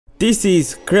This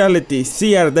is Creality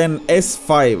CR-10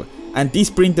 S5 and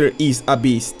this printer is a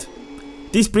beast.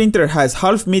 This printer has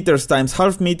half meters times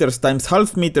half meters times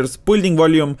half meters building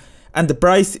volume and the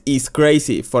price is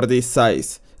crazy for this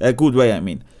size. A good way, I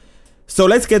mean. So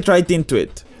let's get right into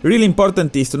it. Really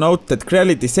important is to note that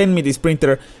Creality sent me this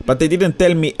printer, but they didn't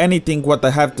tell me anything what I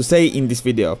have to say in this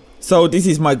video. So this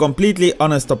is my completely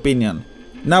honest opinion.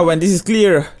 Now when this is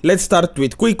clear, let's start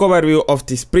with quick overview of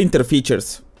this printer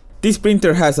features. This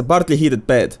printer has a partly heated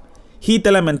bed. Heat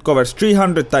element covers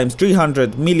 300 x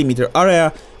 300 mm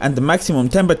area and the maximum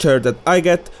temperature that I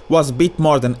get was a bit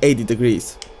more than 80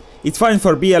 degrees. It's fine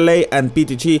for BLA and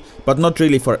PTG, but not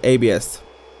really for ABS.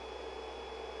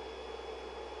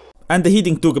 And the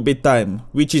heating took a bit time,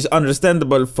 which is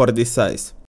understandable for this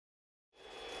size.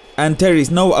 And there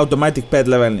is no automatic bed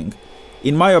leveling.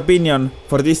 In my opinion,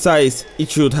 for this size,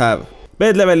 it should have.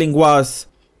 Bed leveling was...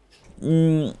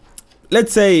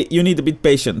 let's say you need a bit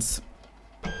patience.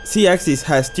 Z-axis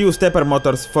has two stepper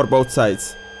motors for both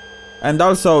sides. And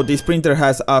also this printer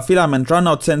has a filament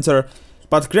runout sensor,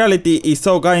 but Creality is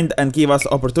so kind and give us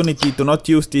opportunity to not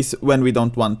use this when we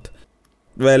don't want.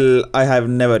 Well, I have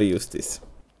never used this.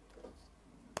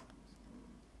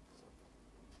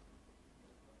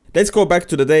 Let's go back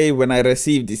to the day when I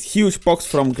received this huge box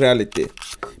from Creality.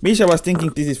 Misha was thinking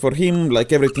this is for him,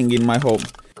 like everything in my home.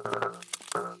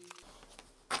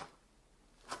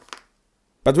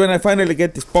 But when I finally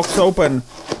get this box open,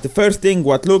 the first thing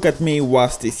what looked at me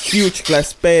was this huge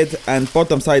glass bed and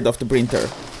bottom side of the printer.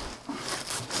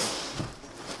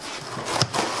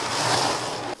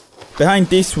 Behind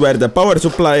this were the power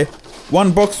supply,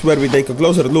 one box where we take a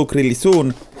closer look really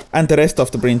soon, and the rest of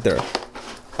the printer.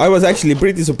 I was actually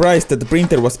pretty surprised that the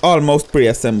printer was almost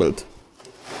pre-assembled.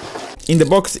 In the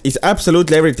box is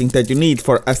absolutely everything that you need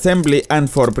for assembly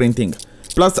and for printing,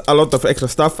 plus a lot of extra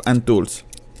stuff and tools.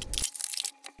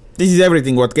 This is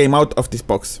everything what came out of this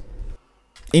box.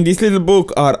 In this little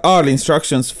book are all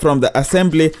instructions from the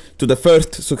assembly to the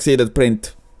first succeeded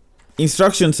print.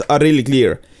 Instructions are really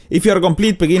clear. If you are a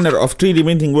complete beginner of 3D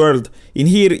printing world, in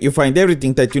here you find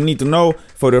everything that you need to know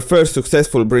for your first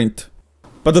successful print.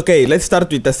 But okay, let's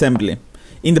start with assembly.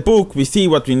 In the book we see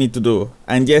what we need to do,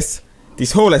 and yes,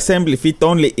 this whole assembly fit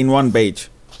only in one page,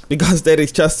 because there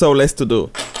is just so less to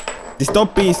do. This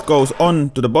top piece goes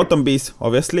on to the bottom piece,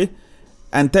 obviously,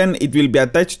 and then it will be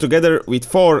attached together with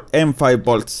 4 M5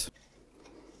 bolts.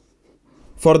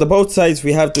 For the both sides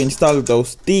we have to install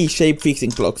those T-shape fixing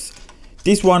blocks.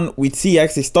 This one with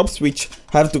Z-axis stop switch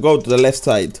have to go to the left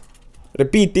side.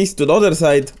 Repeat this to the other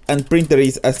side and printer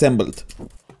is assembled.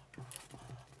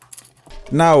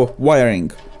 Now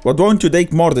wiring. What won't you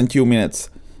take more than 2 minutes.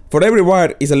 For every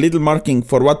wire is a little marking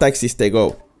for what axis they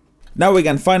go. Now we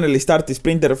can finally start this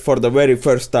printer for the very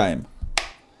first time.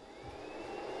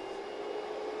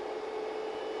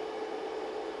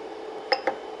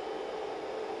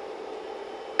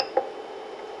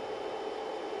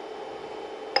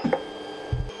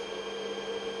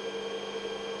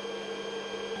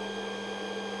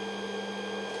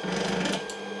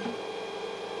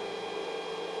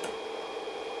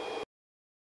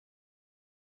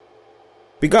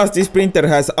 Because this printer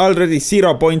has already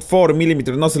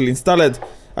 0.4mm nozzle installed,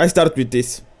 I start with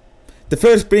this. The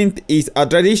first print is a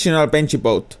traditional benchy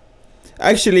boat.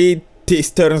 Actually,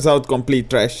 this turns out complete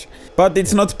trash. But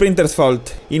it's not printer's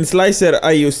fault. In Slicer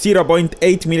I use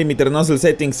 0.8mm nozzle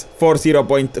settings for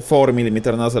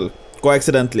 0.4mm nozzle,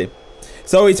 coincidentally.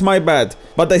 So it's my bad.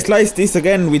 But I sliced this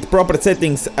again with proper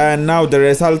settings and now the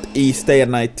result is day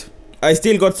and night. I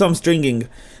still got some stringing,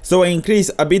 so I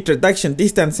increase a bit reduction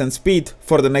distance and speed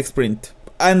for the next print.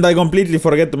 And I completely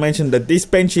forget to mention that this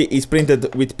benchy is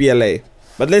printed with PLA.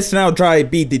 But let's now try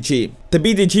BTG. The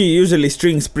BTG usually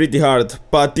strings pretty hard,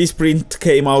 but this print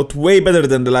came out way better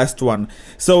than the last one,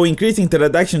 so increasing the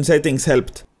reduction settings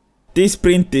helped. This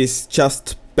print is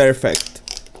just perfect.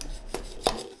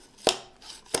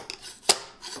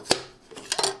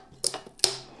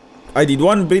 I did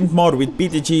one print more with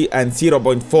PTG and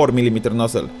 0.4mm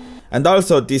nozzle, and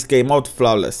also this came out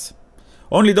flawless.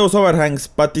 Only those overhangs,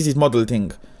 but this is model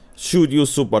thing. Should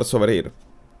use supports over here.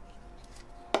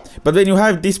 But when you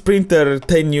have this printer,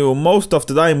 then you most of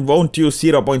the time won't use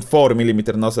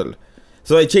 0.4mm nozzle.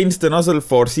 So I changed the nozzle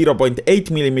for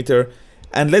 0.8mm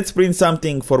and let's print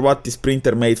something for what this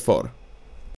printer made for.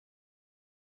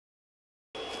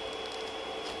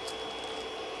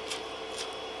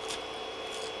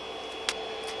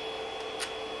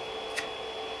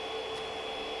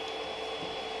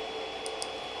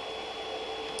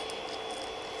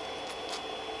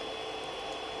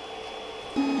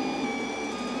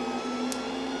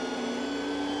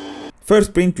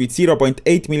 First print with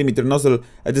 0.8mm nozzle,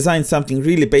 I designed something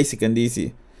really basic and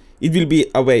easy. It will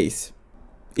be a vase.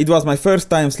 It was my first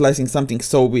time slicing something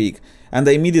so big, and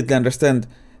I immediately understand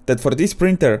that for this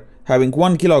printer, having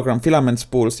 1 kg filament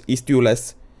spools is too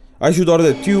less. I should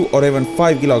order 2 or even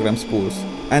 5 kg spools,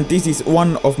 and this is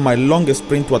one of my longest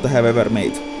print what I have ever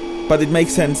made. But it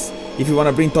makes sense, if you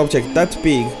wanna print object that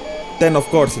big, then of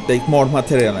course it takes more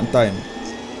material and time.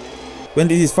 When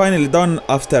this is finally done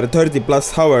after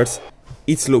 30+ hours,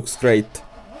 it looks great.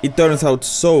 It turns out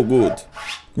so good.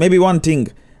 Maybe one thing,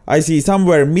 I see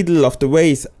somewhere middle of the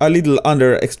vase a little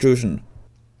under extrusion.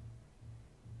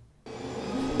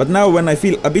 But now when I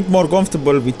feel a bit more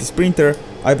comfortable with this printer,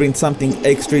 I print something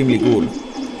extremely cool.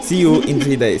 See you in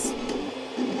 3 days.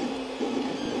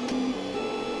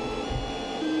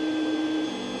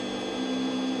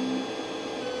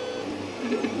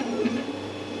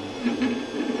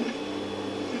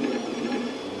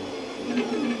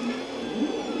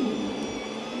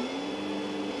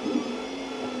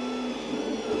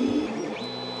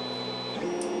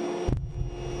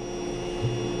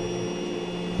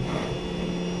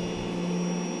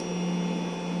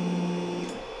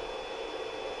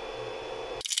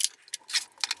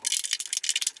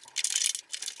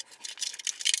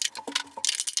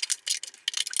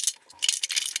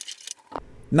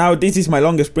 Now this is my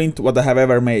longest print what I have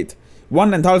ever made.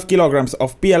 1.5 kilograms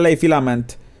of PLA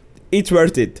filament. It's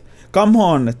worth it. Come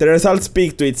on, the results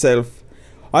speak to itself.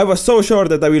 I was so sure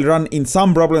that I will run in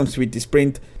some problems with this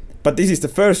print, but this is the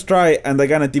first try and I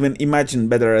cannot even imagine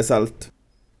better result.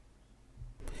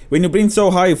 When you print so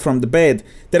high from the bed,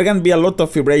 there can be a lot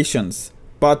of vibrations,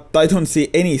 but I don't see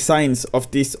any signs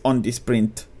of this on this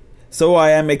print. So I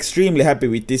am extremely happy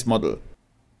with this model.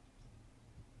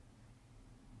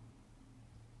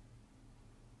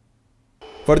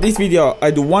 For this video I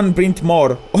do one print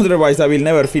more, otherwise I will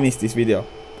never finish this video.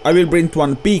 I will print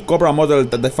one big Cobra model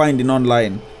that I find in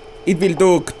online. It will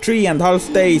take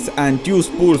 3.5 days and 2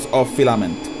 spools of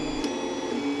filament.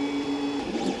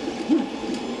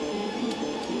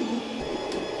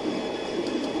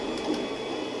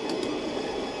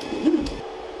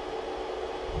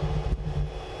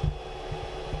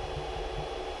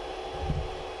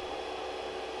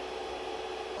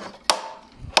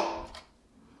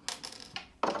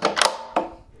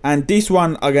 And this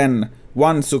one again,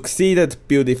 one succeeded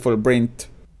beautiful print.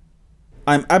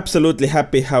 I'm absolutely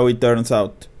happy how it turns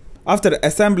out. After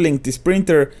assembling this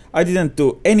printer, I didn't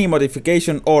do any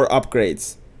modification or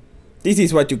upgrades. This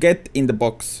is what you get in the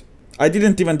box. I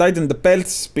didn't even tighten the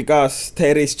belts because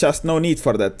there is just no need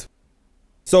for that.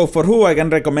 So for who I can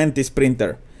recommend this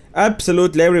printer?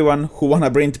 Absolutely everyone who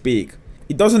wanna print big.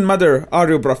 It doesn't matter are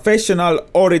you professional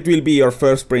or it will be your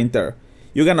first printer.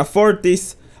 You can afford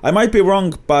this. I might be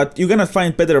wrong, but you cannot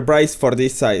find better price for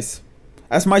this size.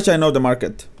 As much I know the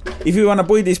market. If you wanna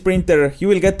buy this printer, you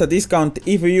will get a discount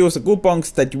if you use the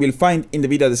coupons that you will find in the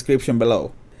video description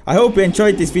below. I hope you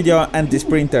enjoyed this video and this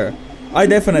printer. I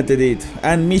definitely did,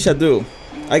 and Misha too.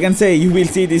 I can say you will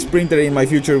see this printer in my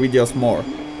future videos more.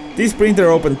 This printer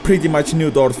opened pretty much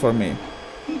new doors for me.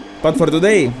 But for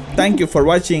today, thank you for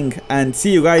watching and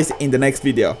see you guys in the next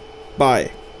video.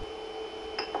 Bye.